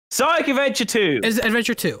Sonic Adventure 2. Is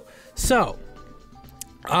Adventure 2. So.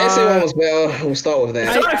 SA1 was better. We'll start with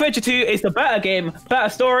that. Sonic Adventure 2 is the better game, better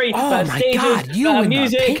story, better stages, better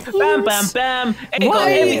music, bam, bam, bam. It got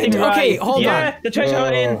everything right. Okay, hold on. The treasure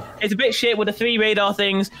hunting is a bit shit with the 3 radar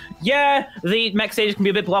things. Yeah, the mech stages can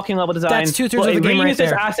be a bit blocking level design. That's 2/3 of the game right there.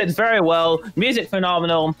 It reuses assets very well. Music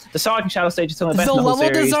phenomenal. The Sonic and Shadow stage is some of the best in the whole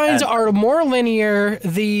level series. designs are more linear.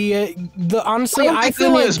 The honestly, I feel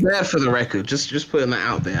linear like is bad for the record. Just putting that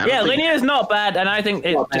out there. Yeah, linear is not bad, and I think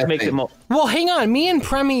it just makes it more. Well, hang on. Me and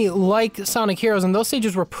Premy like Sonic Heroes, and those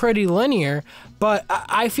stages were pretty linear, but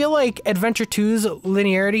I feel like Adventure 2's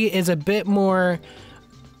linearity is a bit more.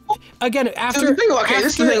 Again, after this is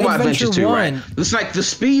the thing about Adventure 2, right? It's like the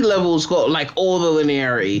speed levels got like all the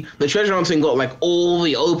linearity, the treasure hunting got like all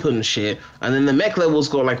the open shit, and then the mech levels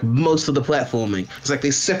got like most of the platforming. It's like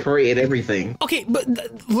they separated everything. Okay, but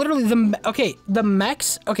literally the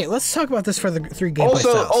mechs. Okay, let's talk about this for the 3 gameplay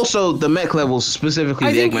styles. Also, the mech levels,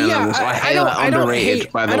 specifically the Eggman levels, are highly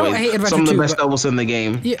underrated. By the way, some of the best levels in the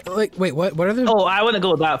game. Yeah, like wait, what are they? Oh, I wouldn't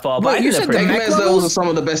go that far, but you said the mech levels are some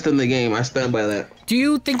of the best in the game. I stand by that. Do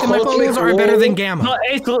you think the mech levels are better than Gamma?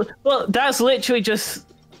 No, well, that's literally just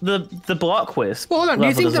the block quiz. Well, hold on. Do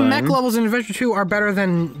you think the mech levels in Adventure 2 are better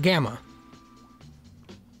than Gamma?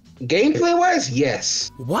 Gameplay-wise, yes.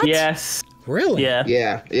 What? Yes. Really?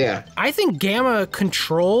 Yeah. I think Gamma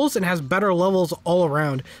controls and has better levels all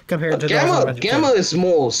around compared to Gamma is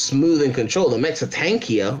more smooth and controlled. The mechs are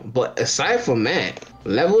tankier, but aside from that,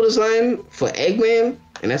 level design for Eggman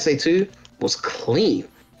in SA2 was clean.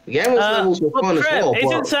 Gamma's levels were fun as well.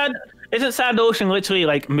 Isn't Sand Ocean literally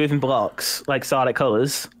like moving blocks, like Sonic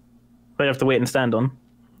Colors? But you have to wait and stand on.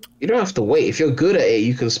 You don't have to wait. If you're good at it,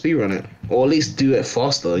 you can speedrun it, or at least do it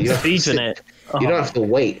faster. You speedrun it. You don't have to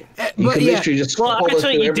wait. You can literally just. Well,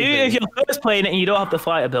 actually, you do if you're first playing it, and you don't have the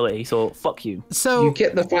fight ability. So fuck you. So you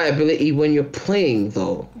get the fight ability when you're playing,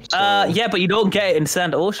 though. So. Yeah, but you don't get it in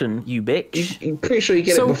Sand Ocean, you bitch. I'm pretty sure you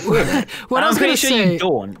get it before. What I was gonna say, you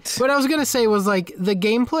don't. What I was gonna say was like the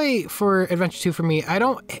gameplay for Adventure 2 for me. I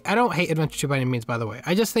don't hate Adventure 2 by any means. By the way,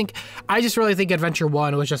 I just really think Adventure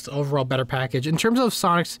 1 was just an overall better package in terms of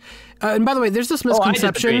Sonic's. And by the way, there's this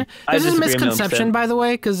misconception. There's this misconception, by the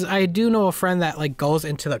way, because I do know a friend that like goes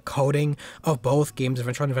into the coding of both games,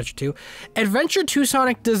 Adventure 1 and Adventure 2. Adventure 2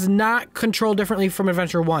 Sonic does not control differently from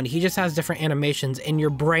Adventure 1. He just has different animations, and your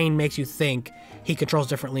brain makes you think he controls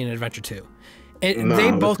differently in Adventure 2.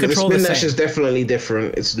 They both control the same. The spin dash is definitely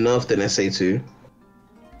different. It's nerfed in SA2.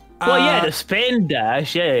 Well, yeah, the spin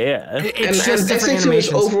dash, yeah. It's just different SA2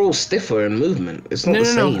 is overall stiffer in movement. It's not the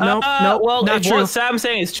same. No, well, not if true. what Sam's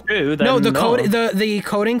saying is true, then no, the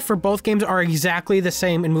coding for both games are exactly the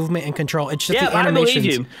same in movement and control. It's just the animations. I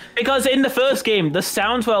believe you. Because in the first game, the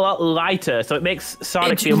sounds were a lot lighter, so it makes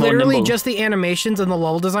Sonic feel more nimble. It's literally just the animations and the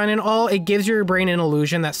level design and all. It gives your brain an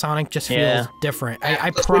illusion that Sonic just feels different.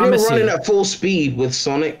 I promise you. When you're running at full speed with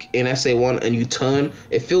Sonic in SA1 and you turn,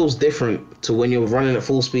 it feels different to when you're running at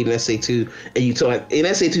full speed in SA2 and you turn. In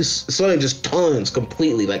SA2, Sonic just turns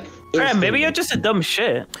completely, like. Yeah, maybe you're just a dumb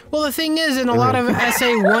shit. Well, the thing is, in a lot of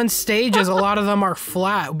SA1 stages, a lot of them are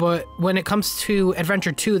flat, but when it comes to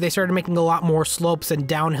Adventure 2, they started making a lot more slopes and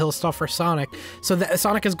downhill stuff for Sonic. So that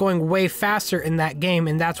Sonic is going way faster in that game,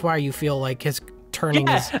 and that's why you feel like his turning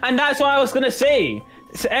is... and that's what I was going to say.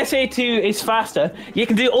 So SA2 is faster. You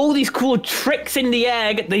can do all these cool tricks in the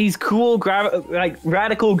air, get these cool, like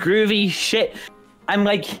radical, groovy shit. And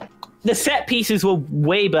like, the set pieces were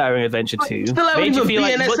way better in Adventure 2. Still haven't even been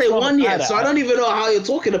in SA1 yet, so I don't even know how you're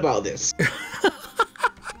talking about this.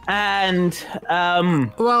 And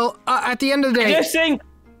well, at the end of the day,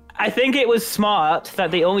 I think it was smart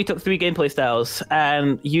that they only took 3 gameplay styles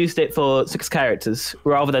and used it for 6 characters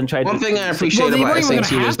rather than trying to... One thing I appreciate about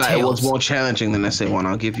SA2 is that it was more challenging than SA1,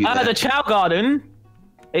 I'll give you that. The Chow Garden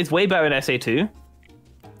is way better in SA2.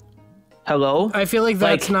 Hello? I feel like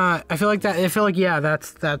that's not... I feel like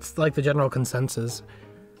that's like the general consensus.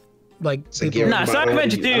 Like... Nah, Sonic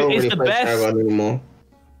Adventure 2 is the best...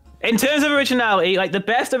 In terms of originality, like the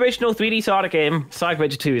best original 3D Sonic game, Sonic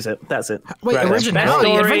Adventure 2 is it. That's it. Wait,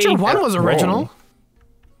 originality? Adventure 1 was original.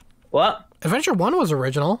 What? Adventure 1 was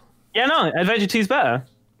original. Yeah, no, Adventure 2 is better.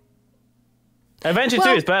 Adventure 2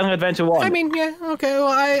 is better than Adventure 1. I mean, yeah, okay, well,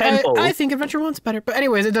 I think Adventure 1's better. But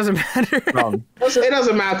anyways, it doesn't matter. Wrong. It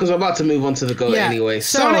doesn't matter because we're about to move on to the GOAT anyway.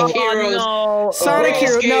 Sonic Heroes. Sonic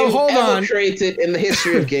Heroes. No, hold on. Created in the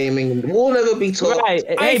history of gaming will never be taught. Right.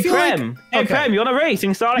 Hey, Prem. Prem, you want a race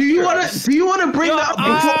in Sonic Heroes? Do you want to bring that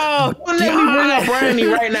up? Let me bring up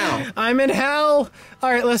Premy right now. I'm in hell. All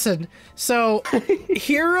right, listen. So,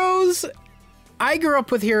 Heroes... I grew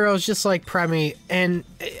up with Heroes just like Premy, and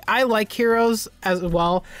I like Heroes as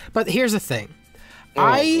well. But here's the thing.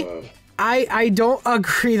 I don't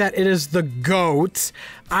agree that it is the GOAT.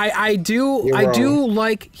 I do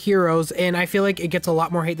like Heroes, and I feel like it gets a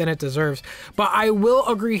lot more hate than it deserves. But I will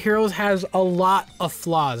agree Heroes has a lot of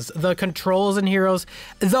flaws. The controls in Heroes,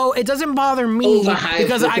 though it doesn't bother me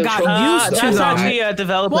because I got used to them. That's actually a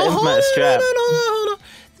developer implemented strap. Hold on.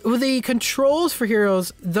 The controls for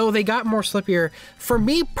Heroes, though they got more slippier, for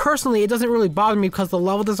me personally, it doesn't really bother me because the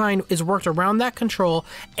level design is worked around that control,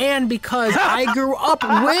 and because I grew up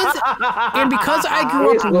with,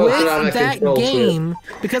 that game,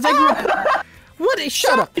 because I grew up. What?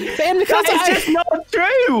 Shut up! And because that is just not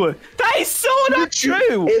true. That is so not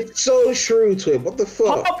true. It's so true, TWIP. What the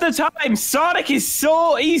fuck? Half the time, Sonic is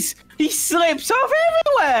so he slips off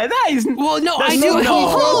everywhere. That is I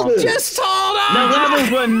do. Just hold on. The levels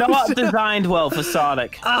were not designed well for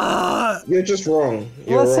Sonic. You're just wrong.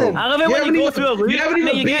 Listen, I love it when you go through a loop. You haven't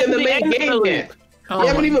even been in the main game yet. You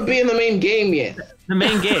haven't even been in the main game yet. The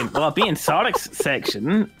main game. Well, I'll be in Sonic's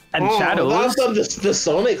section. And Shadows. I've done the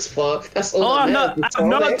Sonic's part. That's all. I've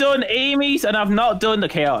not done Amy's, and I've not done the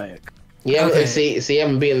Chaotic. Yeah, see, you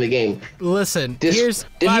haven't been in the game. Listen, I've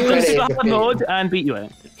done Super mode and beat you in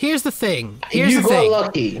it. Here's the thing. You got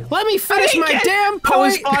lucky. Let me finish my damn point. I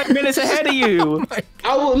was 5 minutes ahead of you.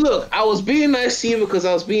 I was being nice to you because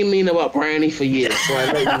I was being mean about Premy for years. So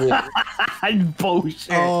I let you win.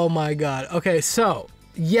 Bullshit. Oh my god. Okay, so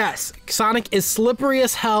yes, Sonic is slippery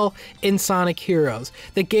as hell in Sonic Heroes.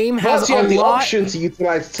 The game has you have the option to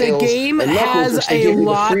utilize Tails. The game and Knuckles, has a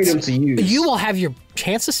lot. The freedom to use. You will have your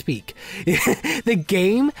chance to speak. The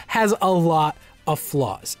game has a lot of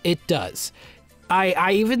flaws. It does.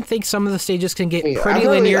 I even think some of the stages can get pretty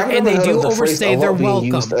linear, and they do overstay their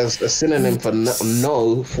welcome. Used as a synonym for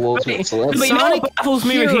no flaws whatsoever. But you know what baffles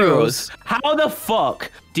me with Heroes? How the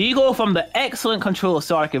fuck do you go from the excellent control of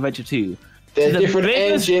Sonic Adventure 2 There's different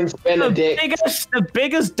engines, Benedict. The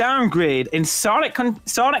biggest downgrade in Sonic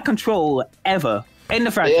control ever in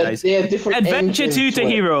the franchise? They have different Adventure engines 2 to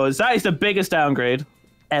Heroes, that is the biggest downgrade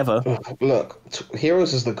ever. Look,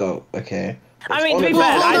 Heroes is the GOAT, okay? I mean, to be fair,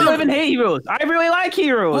 I don't even hate Heroes. I really like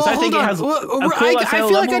Heroes. I think it has I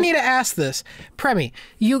feel like I need to ask this. Premy,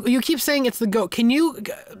 you keep saying it's the GOAT. Can you,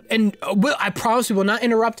 and I promise we will not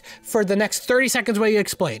interrupt for the next 30 seconds while you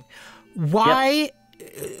explain. Why,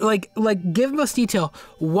 like give us detail.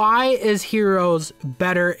 Why is Heroes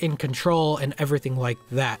better in control and everything like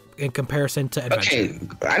that in comparison to Adventure?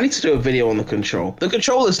 Okay, I need to do a video on the control. The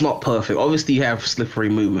control is not perfect. Obviously, you have slippery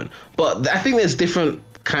movement. But I think there's different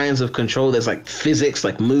kinds of control. There's like physics,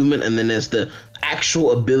 like movement, and then there's the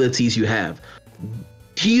actual abilities you have.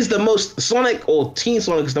 He's the most Sonic, or Teen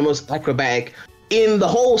Sonic is the most acrobatic in the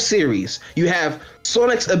whole series. You have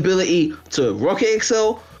Sonic's ability to Rocket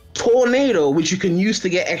Excel, Tornado, which you can use to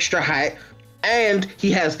get extra height, and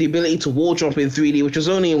he has the ability to wall jump in 3D, which is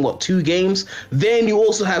only in 2 games. Then you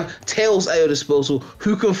also have Tails at your disposal,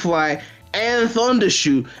 who can fly and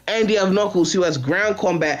Thundershoot, and you have Knuckles, who has ground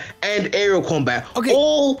combat and aerial combat,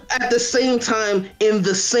 all at the same time in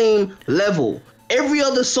the same level. Every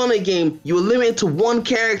other Sonic game, you are limited to 1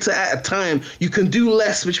 character at a time. You can do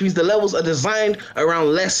less, which means the levels are designed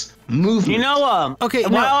around less movement. You know what? Okay,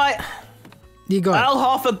 I'll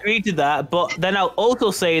half agree to that, but then I'll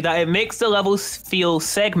also say that it makes the levels feel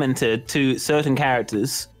segmented to certain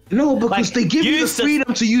characters. No, because they give you the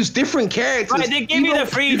freedom to use different characters. Right, they give you the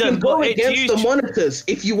freedom. You can go against the monitors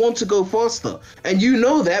if you want to go faster. And you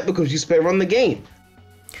know that because you run the game.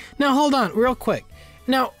 Now, hold on, real quick.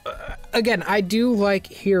 Now, again, I do like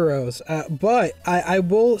Heroes, but I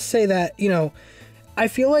will say that, I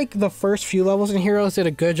feel like the first few levels in Heroes did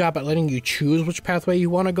a good job at letting you choose which pathway you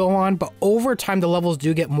want to go on, but over time the levels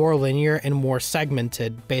do get more linear and more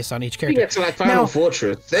segmented based on each character. Yeah, it's like Final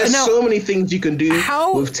Fortress. There's so many things you can do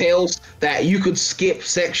with Tails that you could skip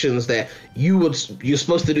sections that you're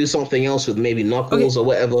supposed to do something else with, maybe Knuckles or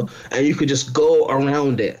whatever, and you could just go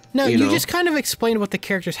around it. No, you just kind of explained what the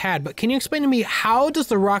characters had, but can you explain to me, how does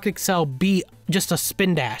the Rocket Excel beat just a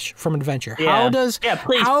spin dash from Adventure? Yeah.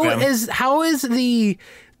 How is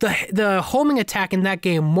the homing attack in that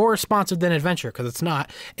game more responsive than Adventure? Because it's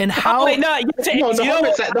not. And how? The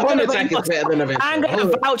homing attack is better than Adventure. I'm going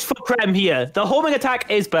to vouch for Prem here. The homing attack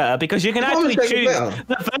is better because you can actually choose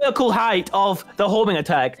the vertical height of the homing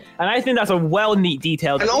attack, and I think that's a neat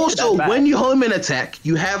detail. And also, when you home in attack,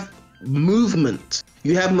 you have movement.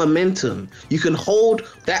 You have momentum. You can hold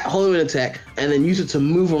that homing attack and then use it to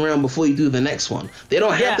move around before you do the next one. They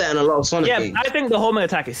don't have that in a lot of Sonic games. I think the homing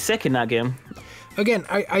attack is sick in that game. Again,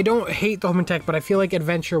 I don't hate the home attack, but I feel like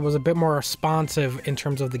Adventure was a bit more responsive in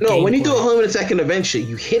terms of the No, gameplay. when you do a home attack in Adventure,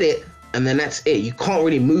 you hit it, and then that's it. You can't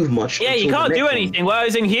really move much. Yeah, you can't do anything.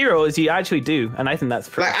 Whereas in Heroes, you actually do, and I think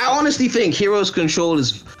that's like, I honestly think Heroes control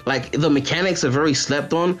is like the mechanics are very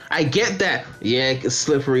slept on. I get that, yeah, it's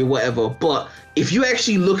slippery, whatever, but if you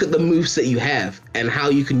actually look at the moves that you have and how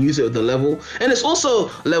you can use it with the level, and it's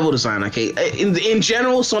also level design. Okay, in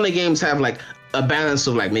general, Sonic games have like a balance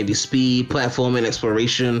of like maybe speed, platforming,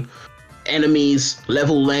 exploration, enemies,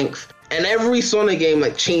 level length, and every Sonic game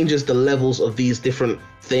like changes the levels of these different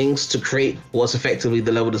things to create what's effectively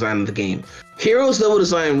the level design of the game. Heroes level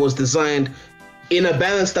design was designed in a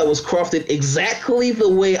balance that was crafted exactly the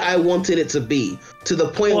way I wanted it to be, to the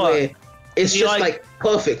point where it's just like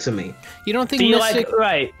perfect to me. You don't think you like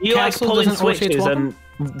pulling switches and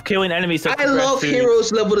killing enemies? I love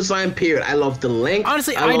Heroes level design, period. I love the length.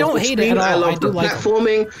 Honestly, I don't hate it at all. I love the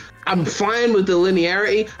platforming. I'm fine with the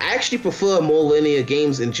linearity. I actually prefer more linear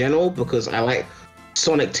games in general because I like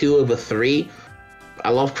Sonic 2 over 3. I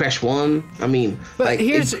love Crash 1. I mean, but like,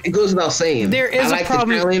 it goes without saying. There is a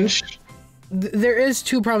problem. The challenge. There is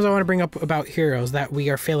two problems I want to bring up about Heroes that we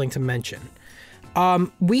are failing to mention.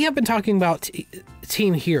 We have been talking about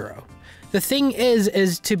Team Hero. The thing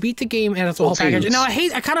is to beat the game and its whole package. Now,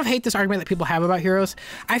 I kind of hate this argument that people have about Heroes.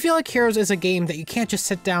 I feel like Heroes is a game that you can't just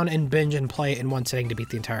sit down and binge and play in one sitting to beat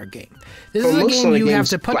the entire game. This is a game you have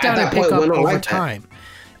to put down and pick up over time.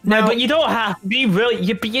 No, but you don't have to be really.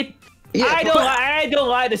 Yeah, I don't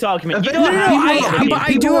like this argument. But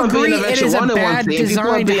I do agree it is a bad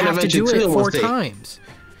design to have to do it 4 times.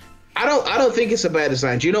 I don't think it's a bad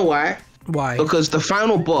design. Do you know why? Why? Because the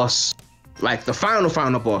final boss, like the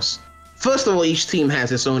final boss, first of all, each team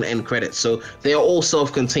has its own end credits, so they are all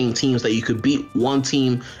self-contained teams that you could beat one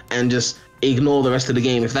team and just ignore the rest of the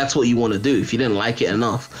game if that's what you want to do, if you didn't like it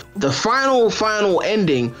enough. The final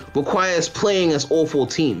ending requires playing as all 4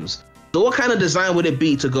 teams. So what kind of design would it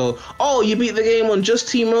be to go, oh, you beat the game on just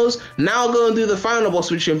Team Rose, now go and do the final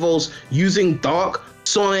boss, which involves using Dark,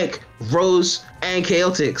 Sonic, Rose, and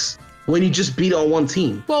Chaotix, when you just beat it on one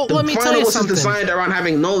team? Well, let me tell you something. The final boss is designed around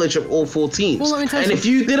having knowledge of all 4 teams. Well, let me tell you and if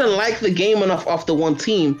you didn't like the game enough off the one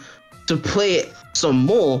team to play it some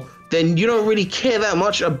more, then you don't really care that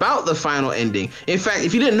much about the final ending. In fact,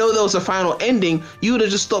 if you didn't know there was a final ending, you would have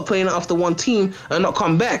just stopped playing it off the one team and not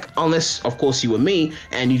come back, unless, of course, you were me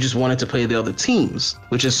and you just wanted to play the other teams,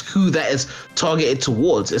 which is who that is targeted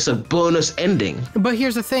towards. It's a bonus ending. But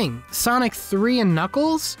here's the thing. Sonic 3 and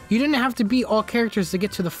Knuckles, you didn't have to beat all characters to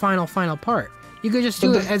get to the final part. You could just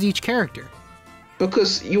do it as each character.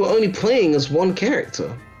 Because you were only playing as one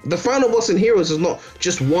character. The final boss in Heroes is not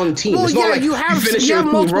just one team. Well, it's yeah, not like you have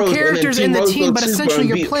multiple characters in the team, but essentially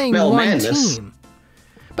you're playing one team.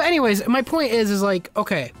 But anyways, my point is like,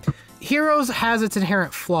 okay, Heroes has its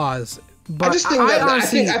inherent flaws. But I just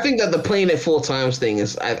think I think that the playing it 4 times thing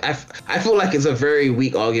is I feel like it's a very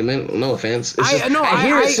weak argument. No offense. I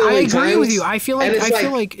agree with you. I feel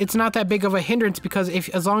like it's not that big of a hindrance because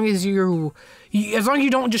as long as you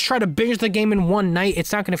don't just try to binge the game in one night,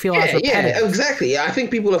 it's not going to feel as repetitive. Yeah, exactly. I think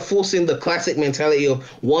people are forcing the classic mentality of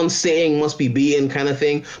one sitting must be beaten kind of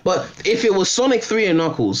thing. But if it was Sonic 3 and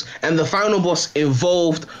Knuckles and the final boss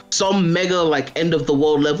involved some mega like end of the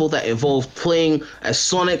world level that involved playing as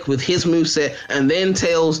Sonic with his moveset and then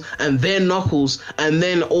Tails and then Knuckles and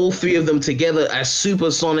then all 3 of them together as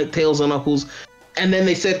Super Sonic, Tails and Knuckles, and then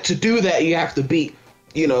they said to do that you have to beat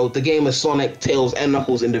the game of Sonic, Tails, and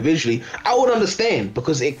Knuckles individually, I would understand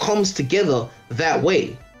because it comes together that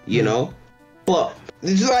way, But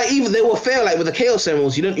like, even they were fair, like with the Chaos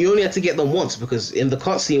Emeralds, you only have to get them once because in the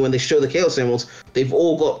cutscene when they show the Chaos Emeralds, they've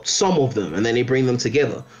all got some of them and then they bring them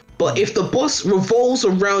together. But if the boss revolves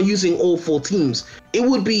around using all 4 teams, it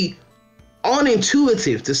would be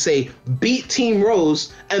unintuitive to say beat Team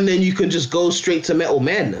Rose and then you can just go straight to Metal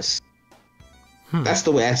Madness. That's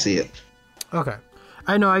the way I see it. Okay.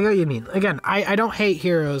 I know, I get what you mean. Again, I don't hate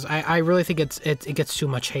Heroes. I really think it gets too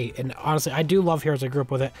much hate. And honestly, I do love Heroes. I grew up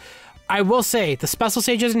with it. I will say, the special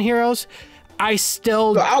stages in Heroes, I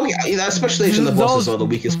still... that special stage and the bosses are the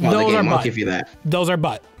weakest part of the game. I'll give you that. Those are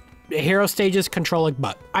butt. Hero stages control like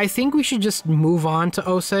butt. I think we should just move on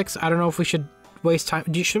to 06. I don't know if we should waste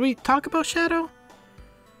time. Should we talk about Shadow?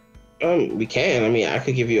 We can. I mean, I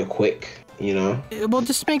could give you a quick... We'll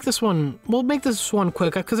just make this one. We'll make this one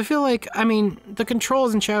quick because I feel like the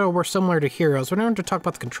controls in Shadow were similar to Heroes. We don't have to talk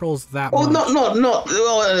about the controls that much. No.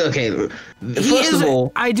 Well, okay. First of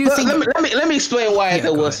all, I do think. Let me explain why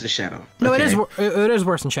they're worse than Shadow. No, okay. It is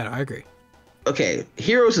worse than Shadow. I agree. Okay,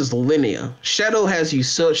 Heroes is linear. Shadow has you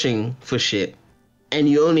searching for shit, and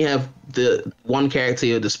you only have the one character at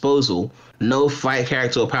your disposal, no fight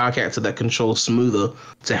character or power character that controls smoother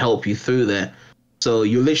to help you through that. So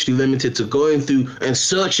you're literally limited to going through and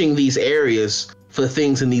searching these areas for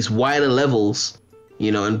things in these wider levels,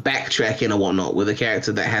 you know, and backtracking and whatnot with a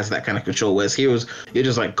character that has that kind of control. Whereas Heroes, you're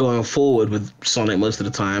just like going forward with Sonic most of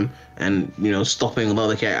the time and, you know, stopping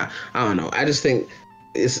another character. I don't know. I just think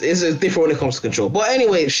it's different when it comes to control. But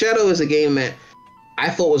anyway, Shadow is a game that I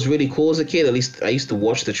thought was really cool as a kid. At least I used to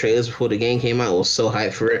watch the trailers before the game came out. I was so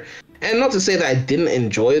hyped for it. And not to say that I didn't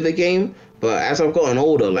enjoy the game, but as I've gotten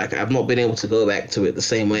older, like, I've not been able to go back to it the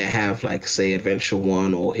same way I have, like, say, Adventure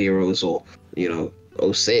 1 or Heroes or, you know,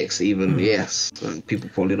 06 even. Yes, people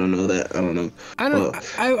probably don't know that. I don't know.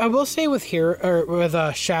 I will say with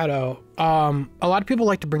Shadow, a lot of people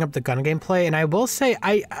like to bring up the gun gameplay, and I will say,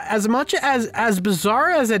 as much as bizarre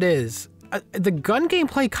as it is, the gun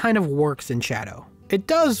gameplay kind of works in Shadow. It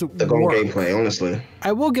does the gun gameplay, honestly.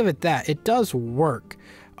 I will give it that. It does work.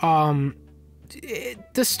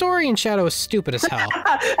 The story in Shadow is stupid as hell.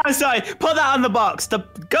 I'm sorry, put that on the box. The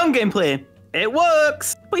gun gameplay, it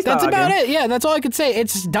works. That's about it. Yeah, that's all I could say.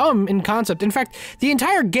 It's dumb in concept. In fact, the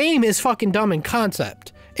entire game is fucking dumb in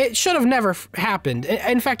concept. It should have never happened.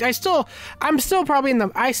 In fact, I'm still probably in the,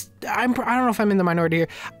 I don't know if I'm in the minority here.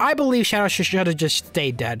 I believe Shadow should have just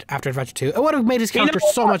stayed dead after Adventure 2. It would have made his character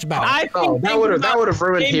so much better. That would have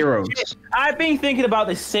ruined Heroes. I've been thinking about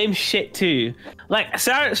the same shit too. Like,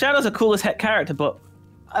 Shadow's a coolest character, but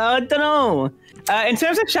I don't know. In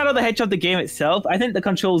terms of Shadow the Hedgehog, the game itself, I think the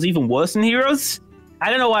control is even worse than Heroes. I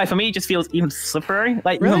don't know why. For me, it just feels even slippery,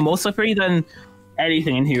 like even more slippery than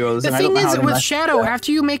anything in Heroes. The thing is, with Shadow,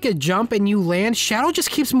 after you make a jump and you land, Shadow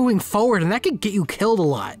just keeps moving forward, and that could get you killed a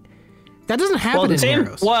lot. That doesn't happen in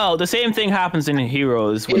Heroes. Well, the same thing happens in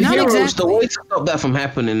Heroes. In Heroes, the way to stop that from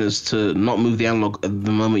happening is to not move the analog at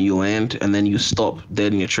the moment you land, and then you stop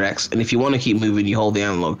dead in your tracks. And if you want to keep moving, you hold the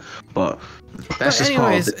analog. But that's just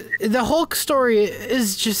anyways, the whole story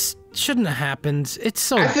is just shouldn't have happened. It's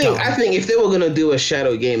so dumb. I think if they were gonna do a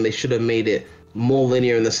Shadow game, they should have made it more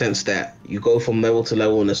linear in the sense that you go from level to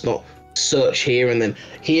level, and it's not search here and then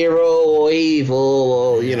hero or evil,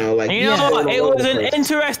 or, you know, like. You know what? It was an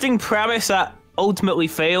interesting premise that ultimately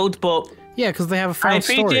failed, but yeah, because they have a final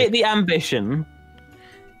story. I appreciate the ambition.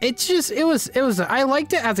 It's just, it was. I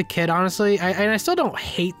liked it as a kid, honestly, and I still don't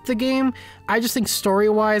hate the game. I just think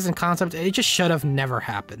story-wise and concept, it just should have never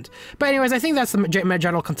happened. But anyways, I think that's the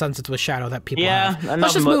general consensus with Shadow that people have.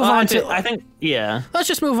 Let's just move on to. I think, yeah. Let's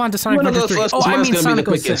just move on to Sonic Adventure 3. Oh, I mean Sonic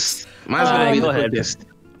 06. Mine's gonna be the quickest.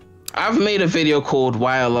 I've made a video called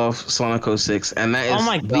Why I Love Sonic 06, and that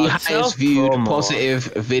is the highest viewed positive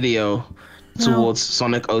video towards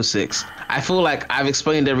Sonic 06. I feel like I've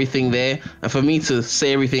explained everything there, and for me to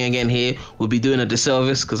say everything again here would be doing a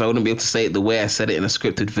disservice because I wouldn't be able to say it the way I said it in a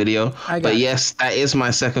scripted video. But yes, that is my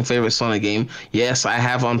second favorite Sonic game. Yes, I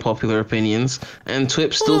have unpopular opinions, and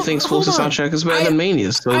TWIP still thinks Force's soundtrack is better than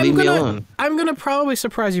Mania's, so leave me alone. I'm gonna probably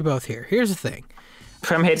surprise you both here. Here's the thing.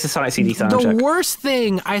 Prem hates the Sonic CD soundtrack. The worst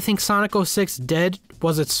thing I think Sonic 06 did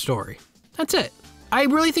was its story. That's it. I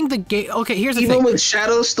really think the game. Okay, here's the thing. Even with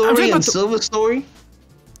Shadow story and Silver story.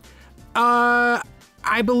 I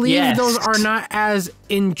believe those are not as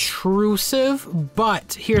intrusive,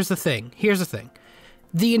 but here's the thing.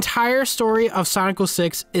 The entire story of Sonic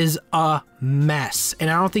 06 is a mess, and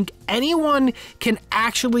I don't think anyone can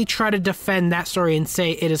actually try to defend that story and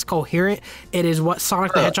say it is coherent. It is what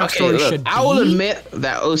Sonic the Hedgehog story should be. I will admit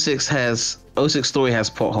that 06 story has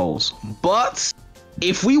plot holes, but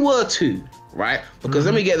if we were to, right? Because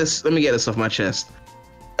let me get this off my chest.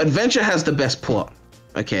 Adventure has the best plot.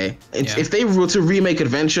 Okay, if they were to remake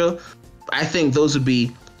Adventure, I think those would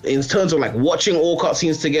be, in terms of like watching all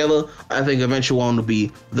cutscenes together, I think Adventure 1 would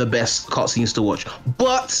be the best cutscenes to watch.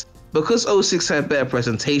 But because 06 had better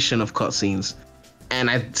presentation of cutscenes, and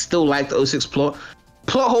I still liked the 06 plot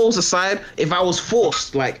holes aside, if I was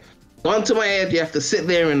forced, like, gun to my head, you have to sit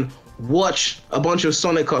there and watch a bunch of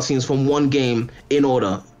Sonic cutscenes from one game in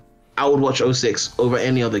order, I would watch 06 over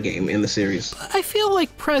any other game in the series. I feel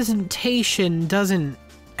like presentation doesn't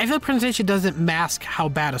mask how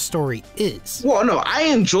bad a story is. Well, no, I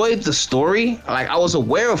enjoyed the story. Like, I was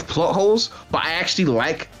aware of plot holes, but I actually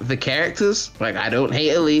like the characters. Like, I don't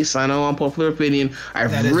hate Elise. I know, unpopular opinion. I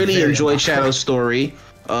really enjoyed Shadow's story.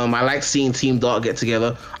 I like seeing Team Dark get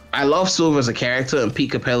together. I love Silver as a character, and Pete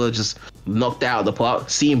Capella just knocked out of the park.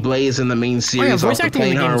 Seeing Blaze in the main series after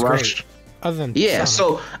playing her in Rush.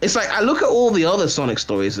 So it's like, I look at all the other Sonic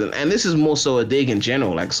stories, and this is more so a dig in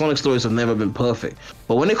general. Like, Sonic stories have never been perfect,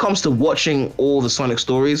 but when it comes to watching all the Sonic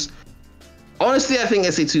stories, Honestly, I think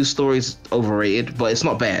SA2 story's overrated, but it's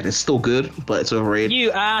not bad. It's still good, but it's overrated.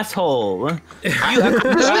 You asshole! I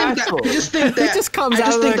just think that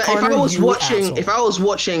if I was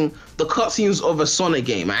watching the cutscenes of a Sonic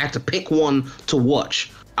game, I had to pick one to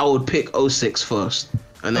watch. I would pick 06 first,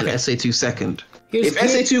 and then SA2 second. If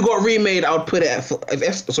SA2 got remade, I would put it at. If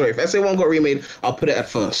SA1 got remade, I'll put it at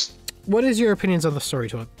first. What is your opinions on the story,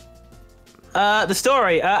 TWIP? The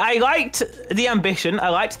story. I liked the ambition. I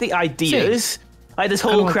liked the ideas. Same. Like this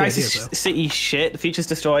whole Crisis City shit. The future's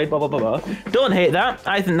destroyed. Blah blah blah blah. Don't hate that.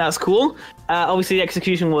 I think that's cool. Obviously, the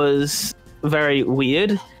execution was very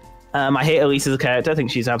weird. I hate Elise as a character. I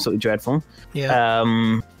think she's absolutely dreadful. Yeah.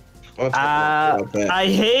 I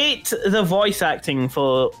hate the voice acting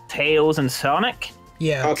for Tails and Sonic.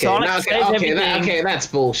 Yeah. Okay, that's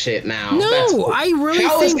bullshit now. No, I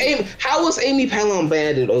really think... How was Amy Pallon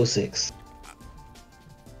bad at 06?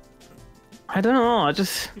 I don't know.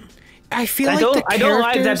 I feel like I don't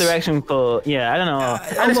like that direction for... Yeah, I don't know.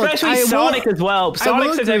 And especially Sonic as well.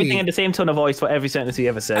 Sonic says everything in the same tone of voice for every sentence he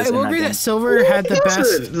ever says. I will agree that Silver had the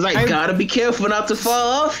best... Like, gotta be careful not to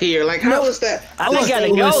fall off here. Like, how is that? I gotta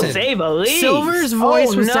go save Elise. Silver's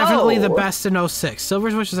voice was definitely the best in 06.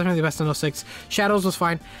 Silver's voice was definitely the best in 06. Shadows was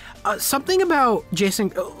fine. Something about Jason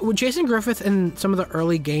Griffith in some of the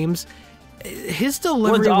early games... His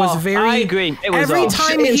delivery was very... I agree. It was every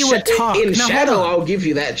time he would talk... In Shadow, I'll give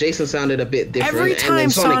you that. Jason sounded a bit different. Every time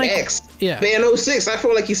and Sonic X, but in 06, I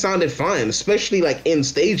feel like he sounded fine, especially like in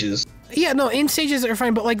stages. Yeah, no, in stages are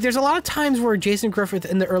fine, but like there's a lot of times where Jason Griffith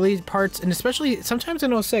in the early parts, and especially sometimes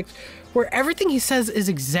in 06, where everything he says is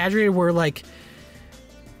exaggerated, where like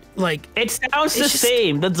it sounds the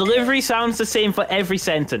same. The delivery sounds the same for every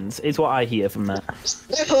sentence. Is what I hear from that.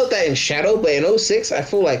 I heard that in Shadow, but in 06, I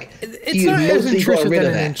feel like it's not as intrusive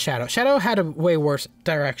than in Shadow. Shadow had a way worse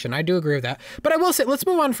direction. I do agree with that. But I will say, let's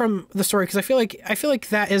move on from the story because I feel like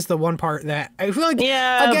that is the one part that I feel like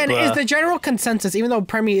is the general consensus. Even though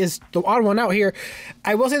Premy is the odd one out here,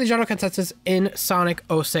 I will say the general consensus in Sonic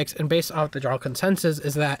 06 and based off the general consensus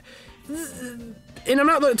is that. And I'm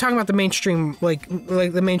not talking about the mainstream, like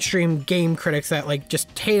the mainstream game critics that like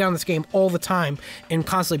just hate on this game all the time and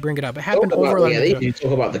constantly bring it up. It happened over. They do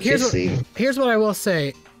talk about the kiss scene. Here's what I will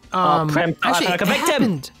say. Actually, it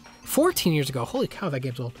happened 14 years ago. Holy cow, that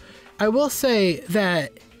game's old. I will say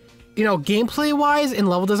that, gameplay wise and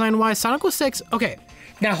level design wise, Sonic 06. Okay,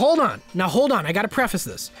 now hold on. I gotta preface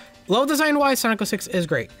this. Level design wise, Sonic 06 is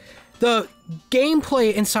great. The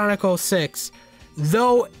gameplay in Sonic 06,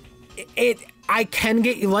 though, I can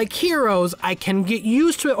get, like Heroes, I can get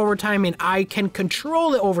used to it over time and I can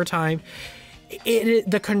control it over time.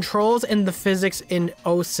 The controls and the physics in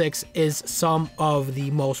 06 is some of the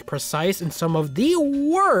most precise and some of the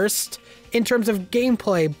worst in terms of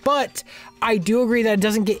gameplay, but I do agree that it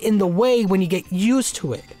doesn't get in the way when you get used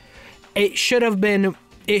to it. It should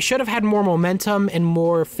have had more momentum and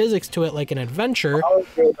more physics to it, like an adventure. I would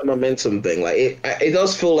feel the momentum thing. Like it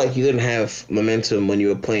does feel like you didn't have momentum when you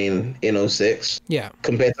were playing in 06. Yeah.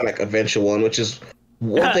 Compared to like Adventure 1, which is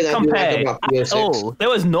one thing I do like about 06. Oh, there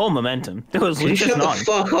was no momentum. There was just shut none. the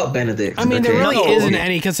fuck up, Benedict. I mean, there really isn't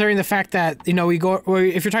any, considering the fact that if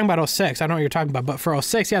you're talking about 06, I don't know what you're talking about, but for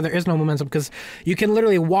 06, yeah, there is no momentum because you can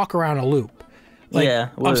literally walk around a loop.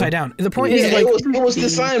 Upside down. The point is, it was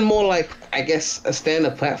designed more like, I guess, a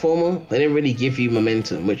standard platformer. They didn't really give you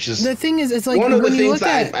momentum, which is the thing is, it's like one of the things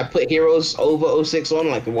that I put Heroes over 06 on.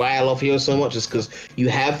 Like why I love Heroes so much is because you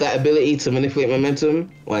have that ability to manipulate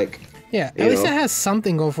momentum. Like at least it has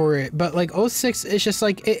something go for it. But like 06, it's just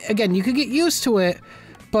like again, you could get used to it.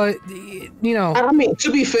 But, I mean,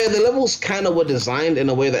 to be fair, the levels kind of were designed in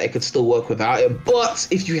a way that it could still work without it. But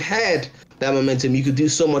if you had that momentum, you could do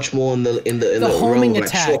so much more in the homing realm,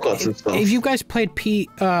 attack. Like shortcuts and stuff. If you guys played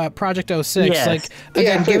Project 06,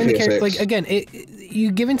 you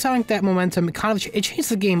giving Sonic that momentum, it changed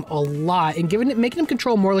the game a lot, and making him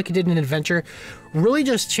control more like he did in Adventure really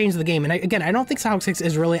just changed the game. And I don't think Sonic 6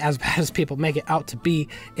 is really as bad as people make it out to be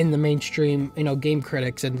in the mainstream, game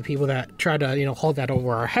critics and the people that try to, hold that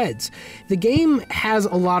over our heads. The game has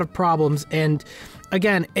a lot of problems, and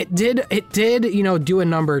again, it did, do a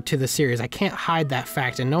number to the series. I can't hide that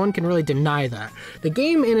fact, and no one can really deny that. The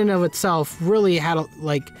game in and of itself really had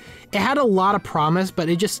it had a lot of promise, but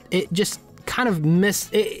it just kind of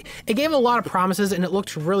missed it. It gave a lot of promises and it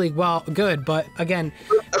looked really good, but again,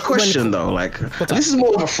 a question though, this is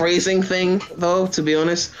more of a phrasing thing though, to be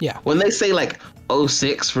honest. Yeah. When they say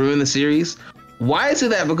 06 ruined the series, why is it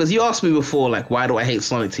that, because you asked me before, like, why do I hate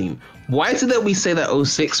Sonic Team? Why is it that we say that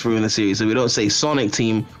 06 ruined the series and we don't say Sonic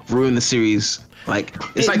Team ruined the series? Like,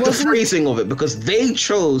 it's like the phrasing of it, because they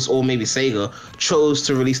chose, or maybe Sega chose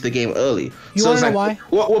to release the game early. You want to know why?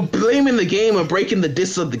 We're blaming the game and breaking the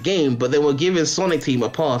disc of the game, but then we're giving Sonic Team a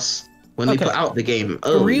pass when they put out the game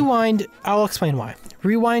early. Rewind, I'll explain why.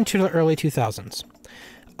 Rewind to the early 2000s.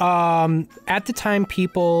 At the time,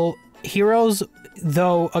 Heroes,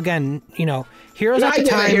 though, again, you know, Heroes at the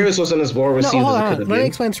time... Heroes wasn't as well received as it could have been. Let me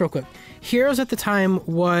explain this real quick. Heroes at the time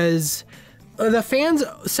was... the fans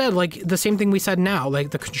said, like, the same thing we said now. Like,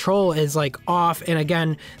 the control is, like, off. And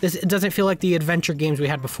again, it doesn't feel like the adventure games we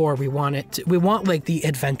had before. We want, like, the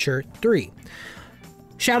Adventure 3.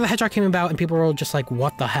 Shadow the Hedgehog came about, and people were just like,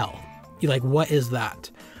 what the hell? You're like, what is that?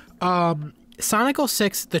 Sonic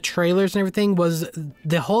 06, the trailers and everything,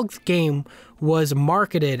 the whole game was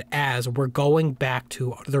marketed as we're going back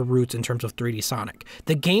to the roots in terms of 3D Sonic.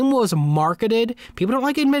 The game was marketed, people don't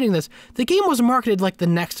like admitting this, the game was marketed like the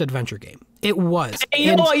next adventure game. It was.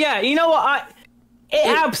 You know what, yeah, you know what, it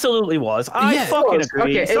absolutely was. I fucking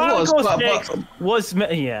agree. Okay, Sonic was,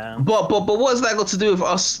 yeah. But what has that got to do with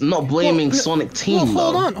us not blaming Sonic Team?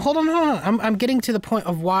 Hold on. I'm getting to the point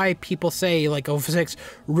of why people say like 06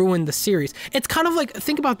 ruined the series. It's kind of like,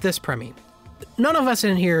 think about this, Premy. None of us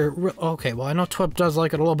in here. Okay, well I know TWIP does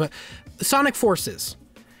like it a little bit. Sonic Forces.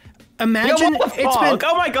 Imagine it's been.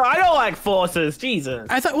 Oh my god, I don't like Forces. Jesus.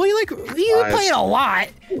 I thought, well, you play it a lot.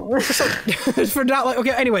 For not like,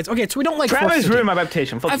 okay. Anyways, okay. So we don't like. Trevor's ruined my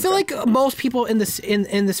reputation. I feel like most people in this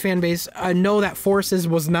fan base know that Forces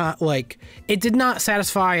was not like, it did not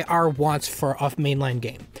satisfy our wants for a mainline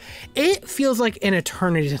game. It feels like an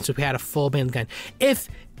eternity since we had a full mainline game.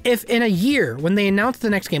 If in a year when they announced the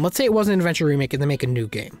next game, let's say it wasn't an Adventure remake and they make a new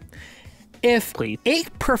game, if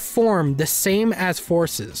it performed the same as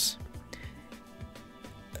Forces,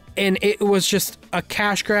 and it was just a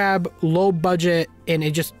cash grab, low budget, and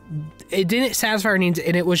it didn't satisfy our needs,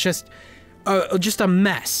 and it was just a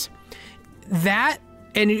mess. That,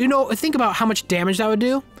 and you know, think about how much damage that would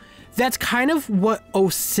do. That's kind of what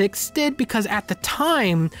 06 did, because at the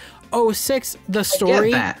time, 06, the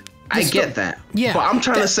story. I get that. Yeah. But I'm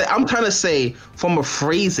trying to say from a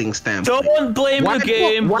phrasing standpoint. Don't blame the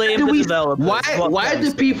game, blame the developers. Why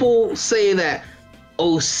do people say that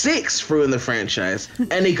 06 ruined the franchise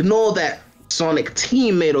and ignore that Sonic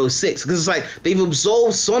Team made 06? Because it's like they've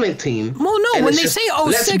absolved Sonic Team. Well, no, when they say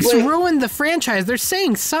 06 ruined the franchise, they're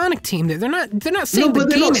saying Sonic Team. They're not saying the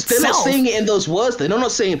game itself. They're not saying it in those words. They're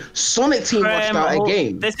not saying Sonic Team watched out a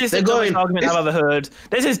game. This is the dumbest argument I've ever heard.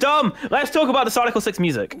 This is dumb. Let's talk about the Sonic 06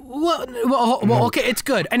 music. Well, okay, it's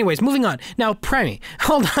good. Anyways, moving on. Now, Premy,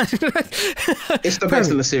 hold on. It's the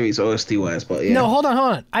best in the series, OST-wise, but yeah. No, hold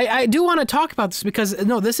on. I do want to talk about this because,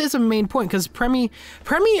 no, this is a main point, because Premy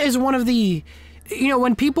is one of the... You know,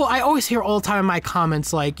 when people, I always hear all the time in my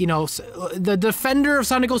comments, like, you know, the defender of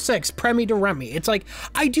Sonic 06, Premydaremy. It's like,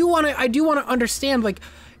 I do want to understand, like,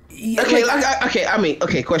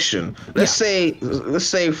 okay, question. Let's say,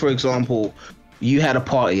 for example, you had a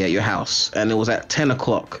party at your house and it was at 10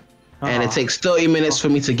 o'clock and it takes 30 minutes for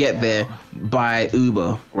me to get there by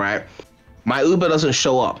Uber, right? My Uber doesn't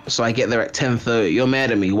show up, so I get there at 10:30. You're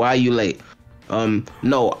mad at me. Why are you late?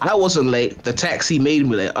 No, I wasn't late. The taxi made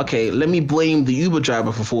me late. Okay, let me blame the Uber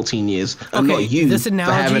driver for 14 years and not you this for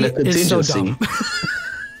having a contingency. Is so dumb.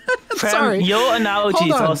 Sorry. Your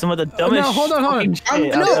analogies are some of the dumbest. No, hold on.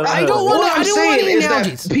 I don't want What I'm saying is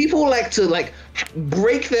analogies. that people like to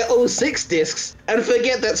break their 06 discs and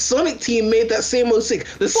forget that Sonic Team made that same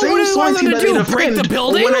 06. The same Sonic Team that they defend. Break the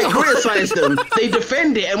building? When I criticize them, they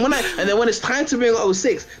defend it, and then when it's time to bring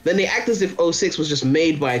 06, then they act as if 06 was just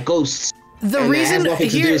made by ghosts. The reason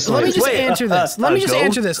here, let me just answer this.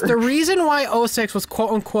 The reason why 06 was quote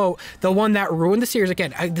unquote the one that ruined the series,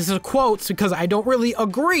 again, this is quotes because I don't really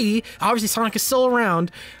agree. Obviously, Sonic is still around,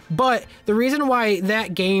 but the reason why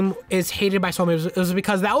that game is hated by so many is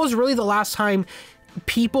because that was really the last time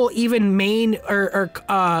people, even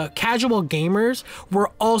casual gamers, were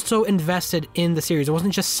also invested in the series. It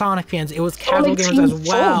wasn't just Sonic fans; it was casual gamers as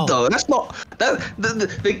well. Though that's not that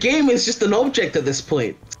the game is just an object at this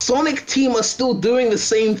point. Sonic Team are still doing the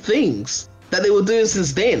same things that they were doing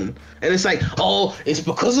since then, and it's like, oh, it's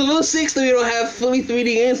because of 06 that we don't have fully 3D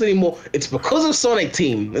games anymore. It's because of Sonic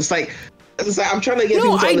Team. It's like, It's like, I'm trying to get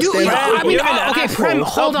people to I do. understand. Yeah, I mean, okay, Prem,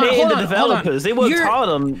 hold on. The developers. They worked hard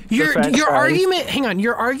on your argument. Hang on.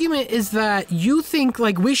 Your argument is that you think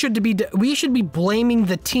like we should be blaming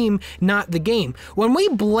the team, not the game. When we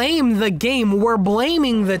blame the game, we're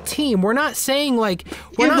blaming the team. We're not saying like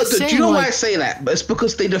we're not saying. Do you know why I say that? But it's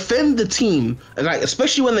because they defend the team, like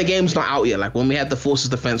especially when the game's not out yet. Like when we had the Forces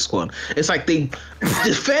Defense Squad, it's like they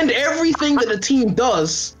defend everything that the team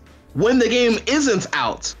does when the game isn't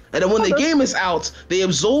out. And then when the game is out, they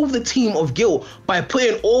absolve the team of guilt by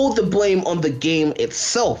putting all the blame on the game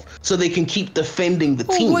itself so they can keep defending the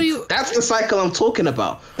team. That's the cycle I'm talking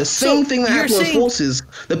about. The same thing that happened with Forces,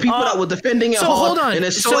 the people that were defending it hard and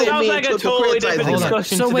insulting me and totally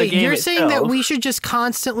discussion. So wait, you're saying that we should just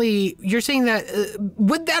constantly, you're saying that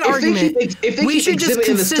with that argument, we should just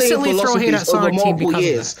consistently throw hate at Sonic Team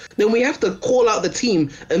because of that. Then we have to call out the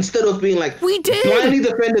team instead of being like, we did blindly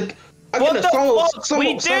defended. What the fuck?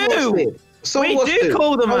 We do. We do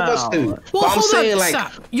call them out. Well, I'm saying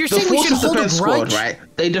like you're saying we should hold a grudge, squad, right?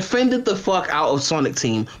 They defended the fuck out of Sonic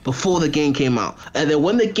Team before the game came out, and then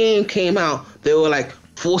when the game came out, they were like,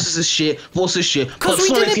 Forces is shit, Forces is shit. But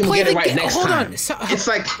Sonic Team will get it right next time. It's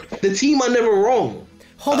like the team are never wrong.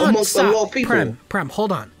 Hold on, stop. A lot of people. Prem,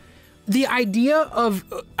 hold on. The idea of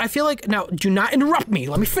I feel like now, do not interrupt me.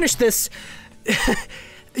 Let me finish this.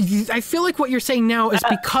 I feel like what you're saying now is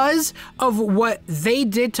because of what they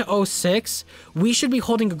did to 06, we should be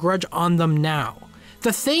holding a grudge on them now.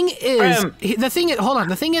 The thing is, hold on.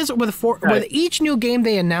 The thing is, with each new game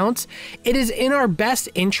they announce, it is in our best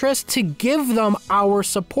interest to give them our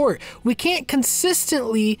support. We can't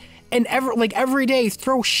consistently and every day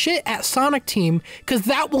throw shit at Sonic Team because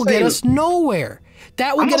that will get us nowhere.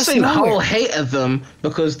 That will get us nowhere. I'm not saying the whole hate of them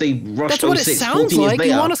because they rushed 06 14 years later. That's what it sounds like.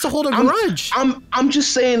 You want us to hold a grudge. I'm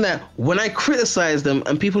just saying that when I criticize them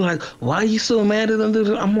and people are like, why are you so mad at them?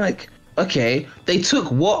 I'm like, okay, they took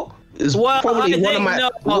what is probably one of my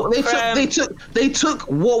they took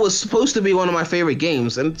what was supposed to be one of my favorite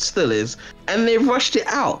games and it still is, and they rushed it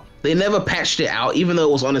out. They never patched it out, even though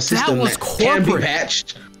it was on a system that can be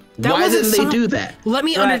patched. Why didn't they do that? Let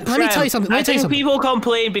me tell you something. I think people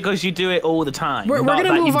complain because you do it all the time. We're going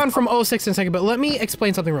to move on from 06 in a second, but let me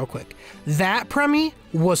explain something real quick. That Premy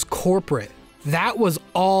was corporate. That was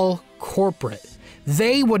all corporate.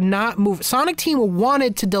 They would not move. Sonic Team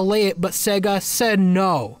wanted to delay it, but Sega said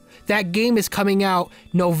no. That game is coming out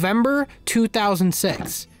November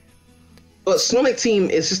 2006. But Sonic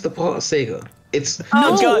Team is just a part of Sega. It's but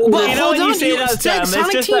hold on.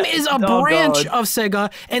 Sonic Team is a branch of Sega,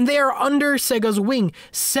 and they are under Sega's wing.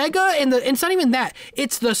 Sega and it's not even that.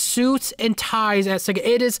 It's the suits and ties at Sega.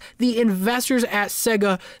 It is the investors at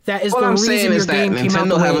Sega that is the reason your game came out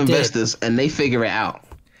the way it did. Nintendo have investors, and they figure it out.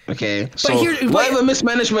 Okay, so whatever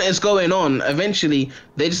mismanagement is going on, eventually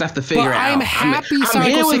they just have to figure it out. I'm happy. I'm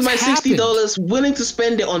here with my $60, willing to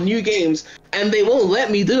spend it on new games, and they won't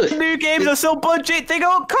let me do it. New games are so budget; they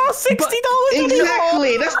don't cost $60.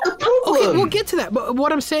 Exactly, that's the problem. Okay, we'll get to that. But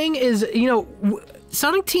what I'm saying is,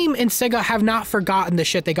 Sonic Team and Sega have not forgotten the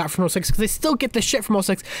shit they got from 06 because they still get the shit from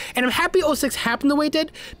 06. And I'm happy 06 happened the way it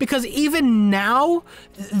did because even now,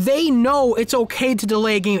 they know it's okay to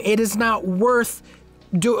delay a game. It is not worth.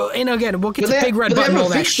 And again, we'll get to Big Red Button and all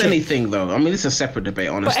that shit. Anything though? I mean, it's a separate debate,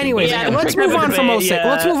 honestly. But anyways, let's move on from 06.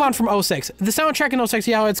 Let's move on from 06. The soundtrack in 06,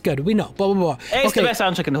 yeah, it's good. We know. Blah blah blah. It's the best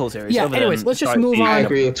soundtrack in the whole series. Yeah. Anyways, let's just move on. I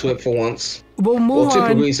agree with TWIP for once. We'll move on.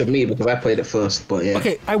 TWIP agrees with me because I played it first. But yeah.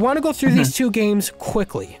 Okay, I want to go through these two games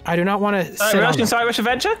quickly. I do not want to. Rush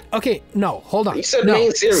Adventure. Okay, no, hold on. You said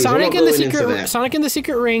main series. Sonic and the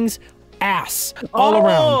Secret Rings. Ass all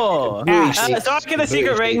around. Ass. Sonic and the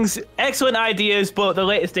Secret Rings, excellent ideas, but the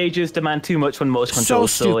later stages demand too much from motion control.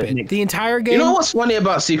 So stupid. The entire game. You know what's funny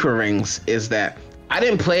about Secret Rings is that I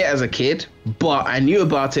didn't play it as a kid, but I knew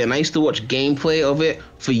about it and I used to watch gameplay of it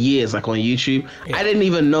for years, like on YouTube. Yeah. I didn't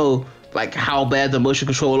even know like how bad the motion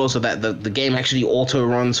control was, so that the game actually auto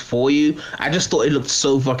runs for you. I just thought it looked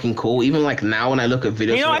so fucking cool. Even like now when I look at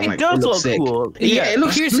videos, it does look sick. Cool. Yeah, it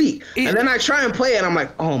looks sweet. And then I try and play it and I'm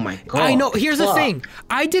like, oh my god. I know. Here's the thing.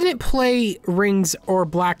 I didn't play Rings or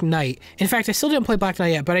Black Knight. In fact, I still didn't play Black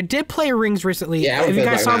Knight yet, but I did play Rings recently. Yeah, if you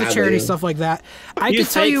guys saw the charity stuff like that, I can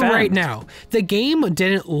tell you right now, the game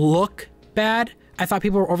didn't look bad. I thought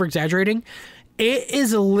people were over exaggerating. It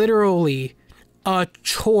is literally a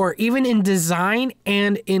chore, even in design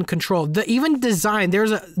and in control. Even design,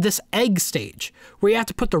 there's this egg stage where you have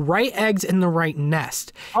to put the right eggs in the right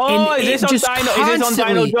nest. Oh, is this on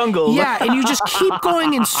Dino Jungle? Yeah, and you just keep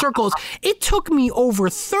going in circles. It took me over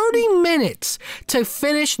 30 minutes to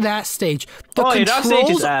finish that stage. The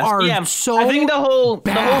controls are so I think the whole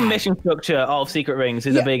bad. mission structure of Secret Rings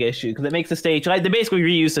is a big issue because it makes the stage like they basically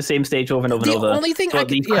reuse the same stage over and over and over. Only thing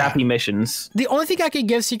these crappy missions. The only thing I could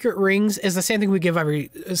give Secret Rings is the same thing we give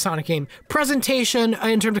every Sonic game: presentation.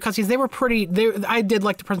 In terms of cutscenes, they were pretty. I did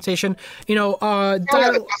like the presentation. You know,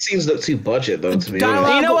 the cutscenes look too budget though. To be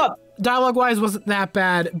honest, you know what? Dialogue-wise wasn't that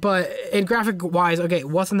bad, but in graphic-wise, okay, it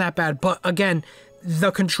wasn't that bad. But again, the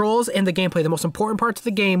controls and the gameplay, the most important parts of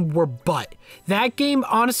the game were butt. That game,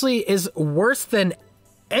 honestly, is worse than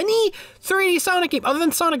any 3D Sonic game, other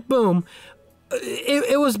than Sonic Boom.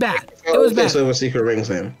 It was bad. It was bad. Over Secret Rings,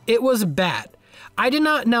 then. It was bad. I did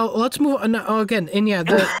not. Now let's move on again. And yeah,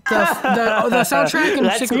 the soundtrack in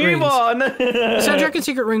Secret Rings. The soundtrack in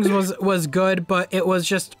Secret Rings was good, but it was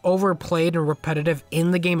just overplayed and repetitive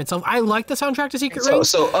in the game itself. I like the soundtrack to Secret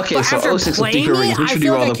Rings. But after playing it, I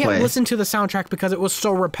feel like I can't listen to the soundtrack because it was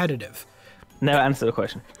so repetitive. Never answer the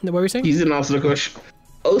question. What were you saying? He didn't answer the question.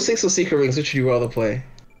 06 or Secret Rings, which would you rather play?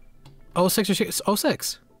 06 or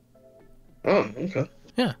 06. Oh, okay.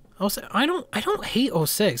 Yeah. I don't hate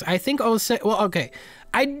 06. I think 06. Well, okay.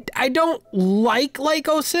 I don't like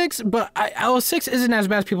 06, but 06 isn't as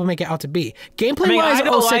bad as people make it out to be. Gameplay wise, I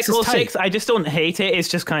don't 06 like is 06. I just don't hate it. It's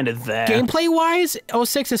just kind of there. Gameplay wise,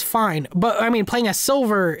 06 is fine. But I mean, playing as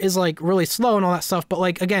Silver is like really slow and all that stuff. But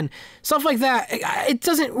like again, stuff like that, it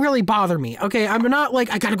doesn't really bother me. Okay, I'm not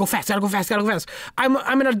like I gotta go fast. I'm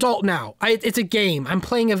an adult now. It's a game. I'm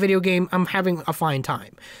playing a video game. I'm having a fine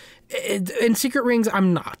time. In Secret Rings,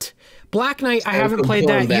 I'm not. Black Knight, I haven't played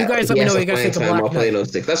that. You guys let me know what you guys think of Black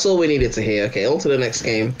Knight. That's all we needed to hear. Okay, on to the next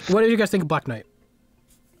game. What did you guys think of Black Knight?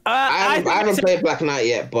 I haven't played Black Knight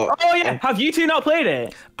yet, but... Oh, yeah. Have you two not played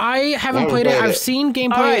it? I haven't played it. I've seen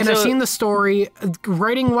gameplay and I've seen the story.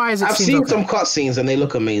 Writing-wise, I've seen some cutscenes and they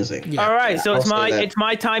look amazing. Yeah. All right, so it's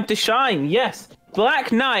my time to shine. Yes.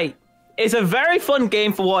 Black Knight is a very fun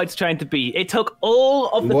game for what it's trying to be. It took all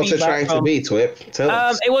of the What's it trying to be, TWIP? Tell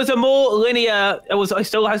us. It was a more linear. It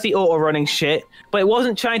still has the auto running shit, but it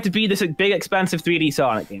wasn't trying to be this big, expansive 3D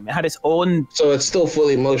Sonic game. It had its own. So it's still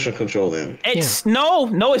fully motion control then.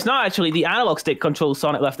 No, it's not actually. The analog stick controls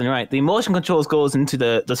Sonic left and right. The motion controls goes into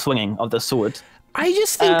the swinging of the sword. I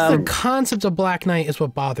just think the concept of Black Knight is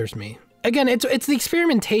what bothers me. Again, it's the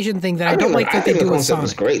experimentation thing that I don't like that they do with Sonic.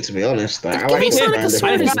 Was great, to be honest. I think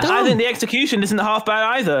the execution isn't half bad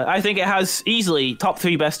either. I think it has easily top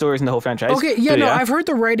 3 best stories in the whole franchise. Okay, yeah, I've heard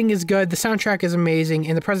the writing is good, the soundtrack is amazing,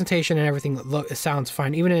 and the presentation and everything sounds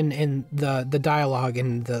fine. Even in the dialogue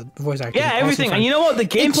and the voice acting. Yeah, everything. And you know what? The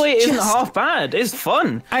gameplay isn't half bad. It's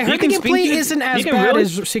fun. I heard the gameplay isn't as bad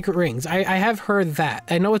as Secret Rings. I have heard that.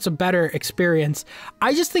 I know it's a better experience.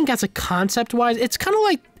 I just think as a concept-wise, it's kind of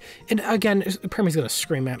like. And again, Premi's gonna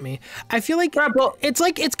scream at me. I feel like it's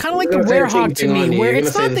kind of like the Werehog to me, where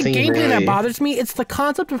it's not the gameplay that bothers me, it's the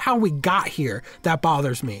concept of how we got here that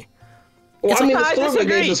bothers me. Well, I mean, the story of the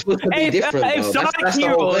game is supposed to be different.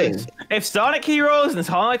 If Sonic Heroes and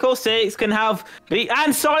Sonic 06 can have,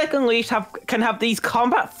 and Sonic Unleashed can have these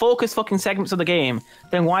combat-focused fucking segments of the game,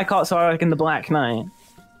 then why can't Sonic in the Black Knight?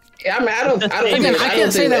 Yeah, I mean, I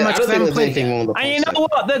can't say that much because I haven't played it. And you know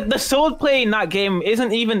what? The sword play in that game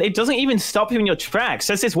doesn't even stop you in your tracks.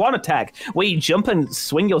 There's this one attack where you jump and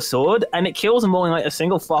swing your sword, and it kills them all in like a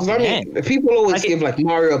single fucking hit. People always give like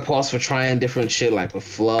Mario pass for trying different shit, like with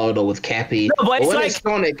Flood or with Cappy. No, but when it's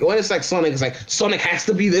Sonic, it's like Sonic has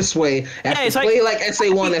to be this way. Has to play like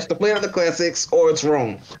SA1, has to play like the classics, or it's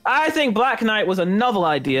wrong. I think Black Knight was a novel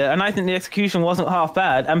idea, and I think the execution wasn't half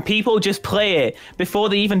bad. And people just play it before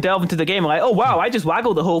they even delve into the game, like, oh wow, I just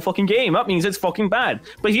waggled the whole fucking game. That means it's fucking bad.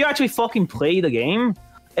 But if you actually fucking play the game,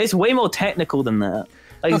 it's way more technical than that.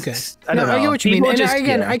 Like, okay, I get what you mean. And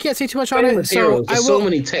again, I can't say too much on it. So there's so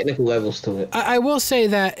many technical levels to it. I will say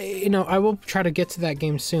that I will try to get to that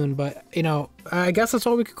game soon, but I guess that's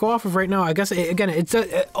all we could go off of right now. I guess it's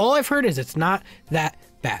all I've heard is it's not that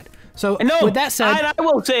bad. So with that said, and I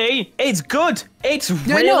will say it's good. It's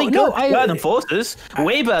really good. Better than Forces.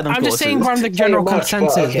 Way better than Forces. I'm just saying from the general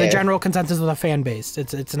consensus. The general consensus of the fan base.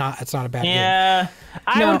 It's not a bad game. Yeah,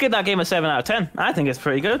 I would give that game a 7 out of 10. I think it's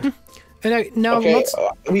pretty good. And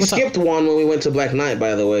we skipped one when we went to Black Knight,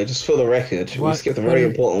 by the way, just for the record. We skipped a very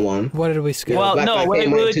important one. What did we skip? Well, Black Knight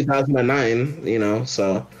came out in 2009.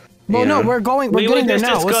 So. Well, no, we're getting there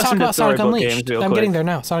now. Let's talk about Sonic Unleashed. I'm getting there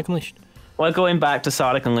now. Sonic Unleashed. We're going back to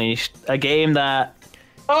Sonic Unleashed, a game that...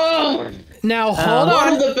 Now, hold on.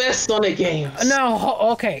 One of the best Sonic games. Now,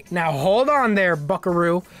 hold on there,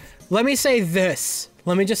 buckaroo. Let me say this.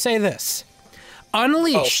 Let me just say this.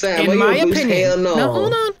 Unleashed, in my opinion... No,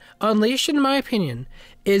 hold on. Unleashed, in my opinion,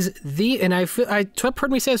 is and TWIP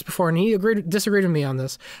heard me say this before, and he disagreed with me on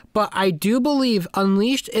this, but I do believe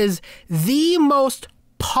Unleashed is the most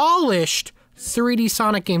polished 3D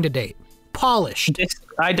Sonic game to date. Polished.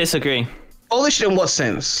 I disagree. Polished in what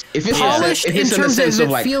sense? If it's polished in terms of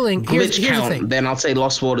like feeling, glitch count, then I'll say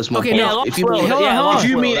Lost World is more polished. No, if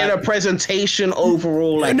you mean in a presentation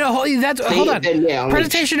overall, like hold on.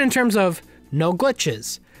 Presentation in terms of no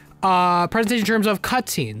glitches, presentation in terms of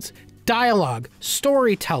cutscenes, dialogue,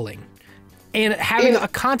 storytelling, and having a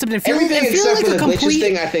concept and feeling like a complete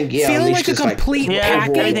thing. I think feeling like a complete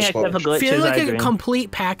package. Feeling like a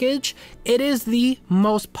complete package. It is the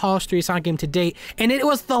most polished 3D Sonic game to date, and it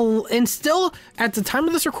was still at the time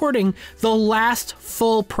of this recording the last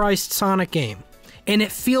full-priced Sonic game, and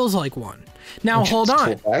it feels like one. Now hold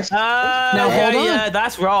on. Yeah,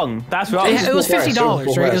 that's wrong. That's wrong. It was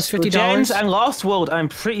 $50, right? It was $50. Gems and Lost World. I'm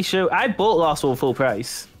pretty sure I bought Lost World full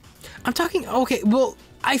price. I'm talking. Okay, well,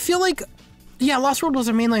 I feel like. Yeah, Lost World was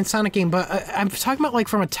a mainline Sonic game, but I'm talking about like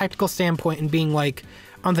from a technical standpoint and being like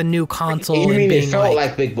on the new console. You mean being it felt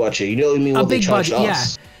like big budget? You know what I mean? A big budget, yeah.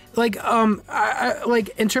 Like like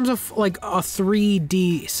in terms of like a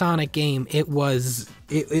 3D Sonic game, it was.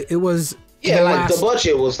 Yeah, like the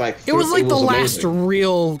budget was like. It was like the last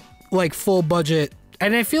real like full budget,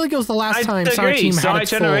 and I feel like it was the last time Sonic Team had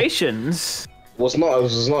its Generations. Was not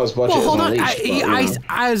as budget. Well, hold on. Unleashed,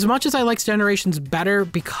 as much as I like Generations better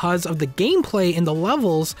because of the gameplay and the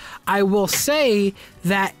levels, I will say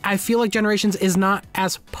that I feel like Generations is not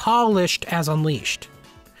as polished as Unleashed.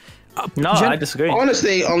 I disagree.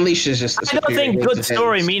 Honestly, Unleashed is just. I don't think good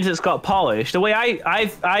story means it's got polished. The way I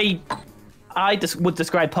would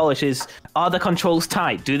describe polish is, are the controls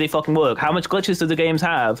tight? Do they fucking work? How much glitches do the games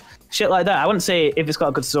have? Shit like that. I wouldn't say if it's got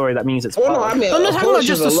a good story that means it's polished. No, I mean, I'm not talking about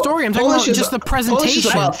just the story. I'm talking about just the presentation. Polish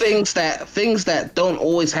is about things that don't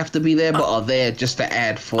always have to be there, but are there just to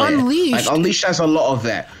add flair. Unleashed. Like Unleashed has a lot of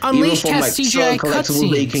that. Unleashed even from, has like, CGI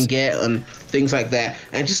collectibles that you can get and things like that,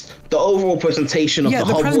 and just the overall presentation of the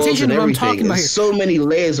hub worlds and everything. There's so many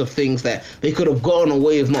layers of things that they could have gone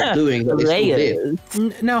away of not doing, but they still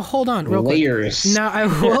did. Now hold on, real quick. Now I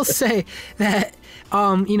will say that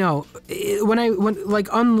you know, when like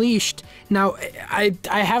Unleashed. Now I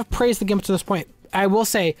have praised the game to this point. I will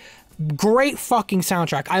say, great fucking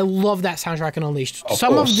soundtrack. I love that soundtrack in Unleashed.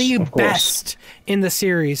 Some of the best in the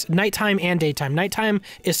series, nighttime and daytime. Nighttime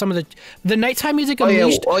is some of the nighttime music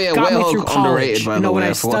Unleashed got me through college. You know, when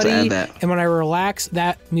I study and when I relax,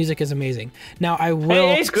 that music is amazing. Now I will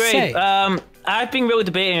It's great. say, I've been really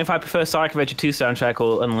debating if I prefer Sonic Adventure 2 soundtrack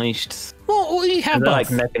or Unleashed. Well, we have both.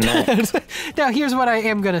 Like neck and neck. Now, here's what I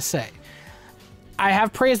am going to say. I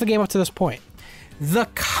have praised the game up to this point. The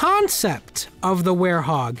concept of the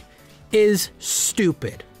werehog is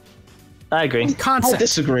stupid. I agree. Concept. I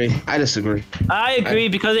disagree. I agree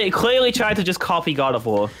because it clearly tried to just copy God of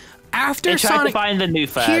War. After it tried to find the new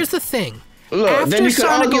fad. Here's the thing. Look, then you could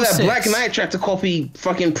argue that Black Knight tried to copy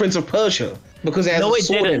fucking Prince of Persia because it has a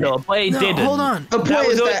sword in it. But it didn't. Hold on. The point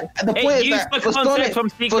is that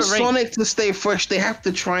for Sonic to stay fresh, they have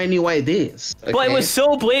to try new ideas. Okay? But it was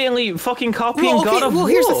so blatantly fucking copying God of War.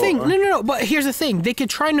 Well, here's the thing. No. But here's the thing. They could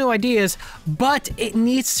try new ideas, but it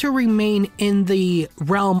needs to remain in the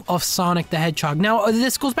realm of Sonic the Hedgehog. Now,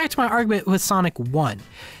 this goes back to my argument with Sonic 1.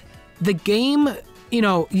 The game, you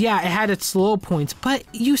know, yeah, it had its low points, but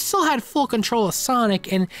you still had full control of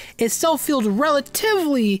Sonic, and it still feels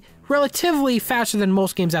relatively faster than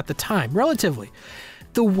most games at the time. Relatively.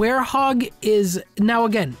 The werehog is, now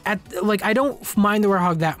again, I don't mind the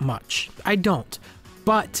werehog that much. I don't.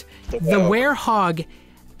 But the werehog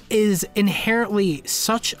is inherently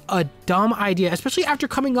such a dumb idea, especially after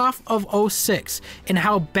coming off of 06 and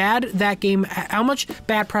how much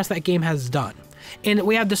bad press that game has done. And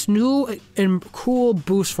we have this new and cool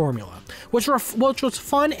boost formula, which was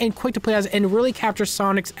fun and quick to play as, and really captures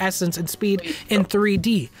Sonic's essence and speed in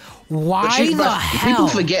 3D. Why the hell?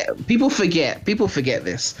 People forget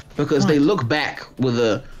this because they look back with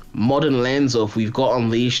a modern lens of we've got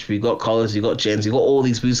Unleashed, we've got Colors, we've got Gens, we've got all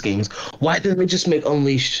these boost games. Why didn't they just make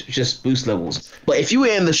Unleashed just boost levels? But if you were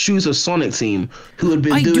in the shoes of Sonic Team, who had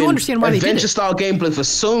been doing adventure-style gameplay for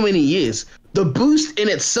so many years, the boost in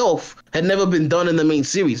itself had never been done in the main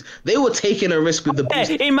series. They were taking a risk with the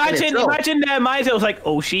boost. Imagine their mindset was like,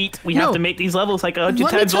 oh shit, we have to make these levels like 100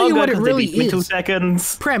 times longer because they beat me 2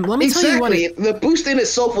 seconds. Prem, let me tell you what the boost in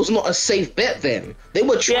itself was not a safe bet then. They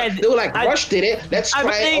were like, Rush did it, let's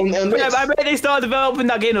try it on this. I bet they started developing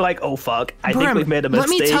that game, they're like, oh fuck, I think we've made a mistake.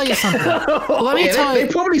 Let me tell you something. They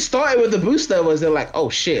probably started with the boost though, was they're like, oh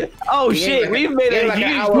shit. We've made a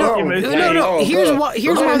huge mistake. No. Here's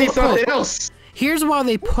why they put. Here's why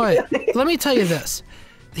they put. Let me tell you this.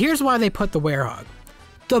 here's why they put the Werehog.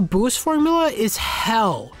 The boost formula is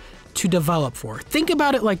hell to develop for. Think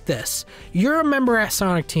about it like this. You're a member at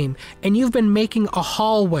Sonic Team, and you've been making a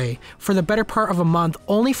hallway for the better part of a month,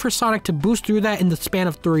 only for Sonic to boost through that in the span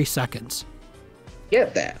of 3 seconds.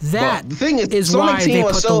 Get that. That but the thing is Sonic why they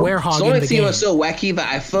put the Werehog in the game. Sonic Team was so wacky that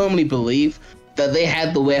I firmly believe that they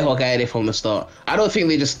had the Werehog idea from the start. I don't think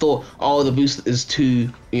they just thought, oh, the boost is too,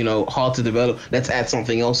 hard to develop. Let's add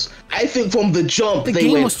something else. I think from the jump, they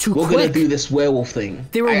went, we're going to do this werewolf thing.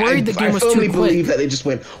 They were worried the game was too quick. I firmly believe that they just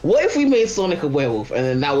went, what if we made Sonic a werewolf? And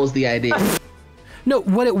then that was the idea. No,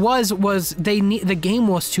 what it was the game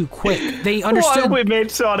was too quick. They understood. Why we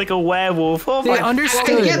made Sonic a werewolf? Oh they understood.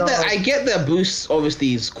 I get that boost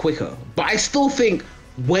obviously is quicker, but I still think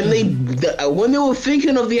when they were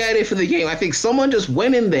thinking of the idea for the game, I think someone just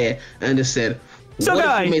went in there and just said, so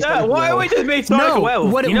guys, why we just made Sonic a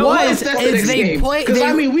werewolf? What it was is they played. Because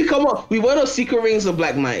I mean, we went on Secret Rings of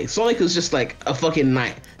Black Knight. Sonic was just like a fucking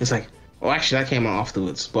knight. It's like, well, actually, that came out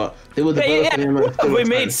afterwards, but they were developing. We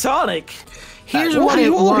made Sonic. Here's what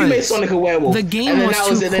it was. We made Sonic a werewolf. The game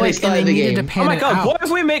was too quick, and they needed to pan it out. Oh my god! What if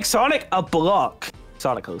we make Sonic a block?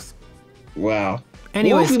 Sonicals. Wow.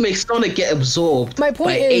 Anyways, what if we make Sonic get absorbed by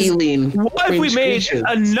alien? What if we made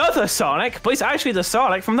another Sonic, but it's actually the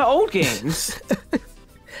Sonic from the old games?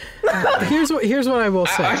 Here's what I will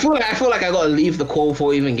say. I feel like I gotta leave the call before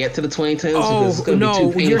we even get to the 2010s. Oh because it's gonna be too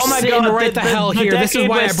painful. You're sitting right the hell here. This is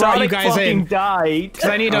why I brought you guys in. Because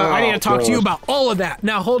I need to talk to you about all of that.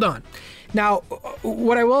 Now hold on. Now,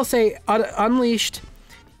 what I will say, Unleashed.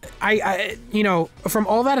 I from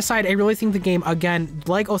all that aside, I really think the game, again,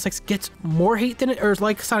 like 06, gets more hate than it, or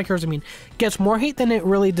like Sonic Heroes, gets more hate than it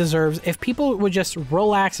really deserves. If people would just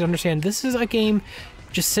relax and understand this is a game,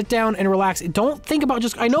 just sit down and relax. Don't think about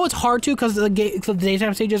I know it's hard to because the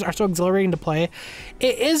daytime stages are so exhilarating to play.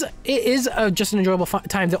 It is just an enjoyable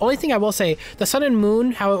time. The only thing I will say, the Sun and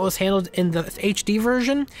Moon, how it was handled in the HD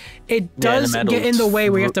version, it does get in the way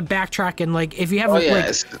where you have to backtrack and if you have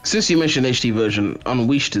since you mentioned HD version,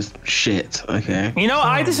 Unleashed is shit. Okay.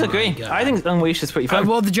 I disagree. I think Unleashed is pretty fun.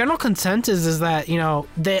 Well, the general consensus is that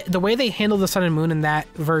the way they handle the Sun and Moon in that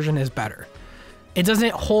version is better. It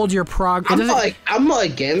doesn't hold your I'm not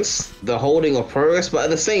against the holding of progress, but at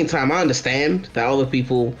the same time, I understand that other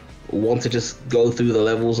people want to just go through the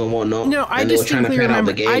levels and whatnot. No, I distinctly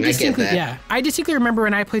remember. I distinctly remember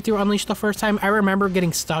when I played through Unleashed the first time. I remember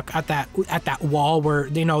getting stuck at that wall where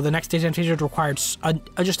the next stage required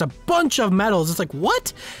just a bunch of medals. It's like,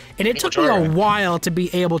 what? And it took me a while to be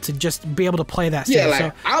able to play that stage.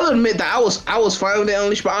 Yeah, I'll admit that I was fine with it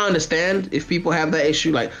Unleashed, but I understand if people have that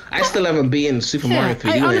issue. I still haven't beaten Super Mario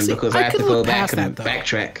 3D Land because I have to go back and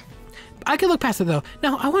backtrack. I can look past it though.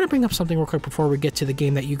 Now, I want to bring up something real quick before we get to the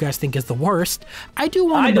game that you guys think is the worst. I do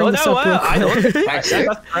want to bring this up real quick. I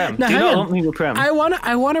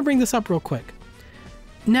want to bring this up real quick.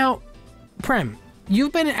 Now, Prem,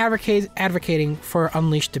 you've been advocating for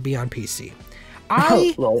Unleashed to be on PC.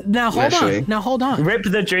 Now hold on. Rip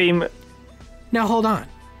the dream. Now hold on.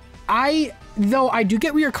 I do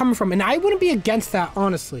get where you're coming from, and I wouldn't be against that,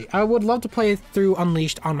 honestly. I would love to play through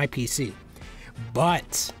Unleashed on my PC.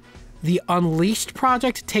 But the Unleashed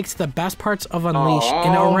project takes the best parts of Unleashed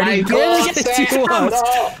and already gives it to us.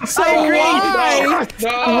 So why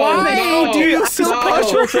do you so much?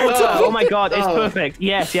 Oh my god, it's perfect.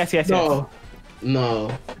 Yes.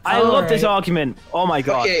 No. I love this argument. Oh my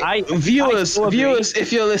god. Okay, viewers,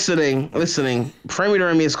 if you're listening,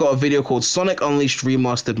 Premydaremy has got a video called Sonic Unleashed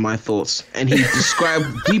Remastered My Thoughts, and he described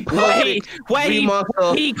the perfect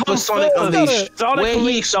remaster for Sonic Unleashed, where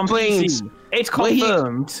he explains. It's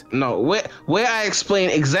confirmed. Where I explain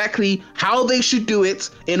exactly how they should do it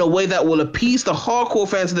in a way that will appease the hardcore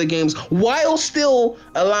fans of the games while still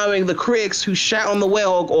allowing the critics who shout on the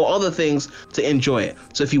Werehog or other things to enjoy it.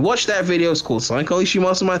 So if you watch that video, it's called Sonic Unleashed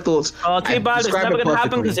Remastered My Thoughts. Oh, too bad it's never going to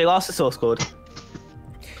happen because they lost the source code.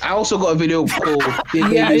 I also got a video called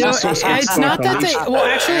it's not that they... Well,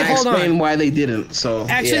 actually, hold on. Explain why they didn't, so...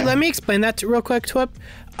 Actually, let me explain that real quick, TWIP.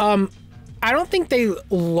 I don't think they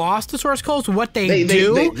lost the source codes. What they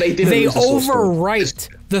do, they overwrite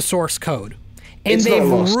the source code, and they've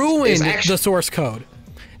ruined the source code.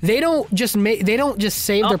 They don't just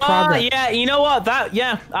save their progress. Yeah, you know what?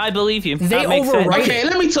 I believe you. They overwrite. Okay,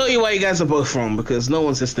 let me tell you why you guys are both wrong, because no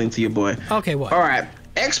one's listening to your boy. Okay, what? All right,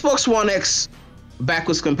 Xbox One X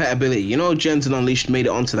backwards compatibility. You know, Gens and Unleashed made it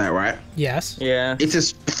onto that, right? Yes. Yeah. It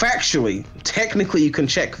is technically, you can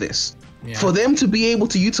check this. Yeah. For them to be able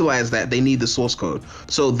to utilize that, they need the source code.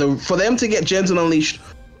 So for them to get Gens and Unleashed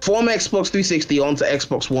from Xbox 360 onto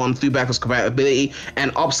Xbox One through backwards compatibility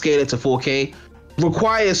and upscale it to 4K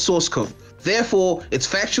requires source code. Therefore, it's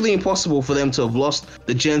factually impossible for them to have lost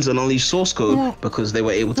the Gens and Unleashed source code because they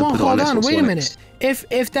were able to put it on Xbox One X. Wait a minute.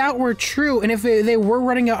 If that were true, and if they were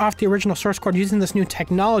running it off the original source code using this new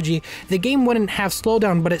technology, the game wouldn't have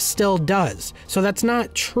slowdown, but it still does. So that's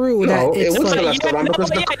not true. No, it would still have slowdown because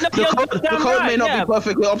the code may not be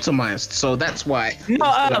perfectly optimized. So that's why. No,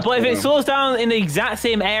 but if it slows down in the exact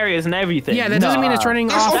same areas and everything. Yeah, that doesn't mean it's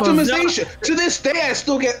running off optimization. To this day, I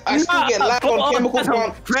still get lag on Chemical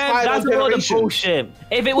Plant. That's a load of bullshit.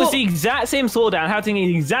 If it was the exact same slowdown, happening in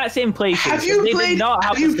the exact same places, have you played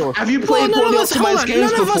poorly optimized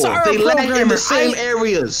games before? They lag in the same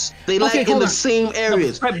areas. They lag in the same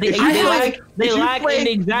areas. They lag in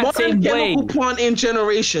the exact same way. Chemical Plant in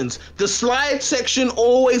Generations, the slide section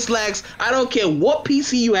always lags. I don't care what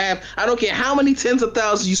PC you have. I don't care how many tens of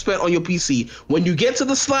thousands you spent on your PC. When you get to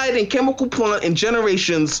the slide in Chemical Plant in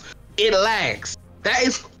Generations, it lags. That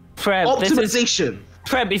is optimization.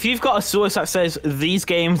 Prem, if you've got a source that says these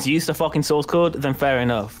games use the fucking source code, then fair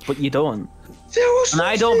enough. But you don't. And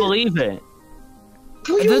I don't believe it.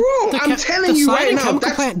 Well, you're wrong. I'm telling you right now.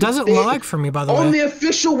 That doesn't lag for me, by the way. On the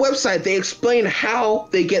official website, they explain how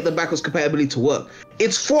they get the backwards compatibility to work.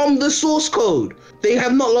 It's from the source code. They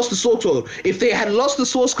have not lost the source code. If they had lost the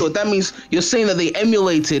source code, that means you're saying that they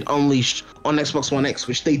emulated Unleashed on Xbox One X,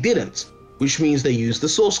 which they didn't. Which means they used the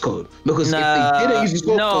source code. Because if they didn't use the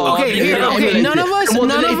source code, okay, none of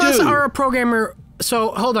us are a programmer.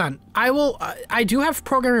 So hold on. I do have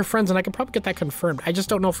programmer friends, and I can probably get that confirmed. I just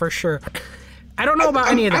don't know for sure. I don't know about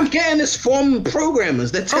any of that. I'm getting this from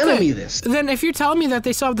programmers. They're telling me this. Then if you're telling me that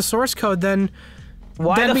they still have the source code, then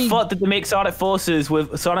why the fuck did they make Sonic Forces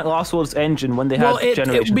with Sonic Lost World's engine when they had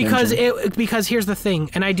Generation because here's the thing,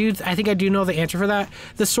 and I think I do know the answer for that.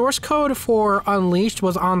 The source code for Unleashed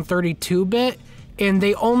was on 32-bit, and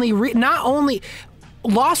they only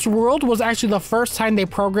Lost World was actually the first time they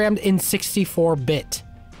programmed in 64-bit.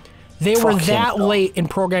 They were that late in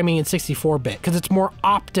programming in 64-bit because it's more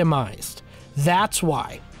optimized. That's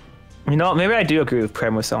why. You know, maybe I do agree with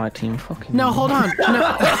Prem with Sonic Team. No, hold on.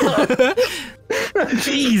 No.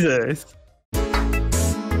 Jesus.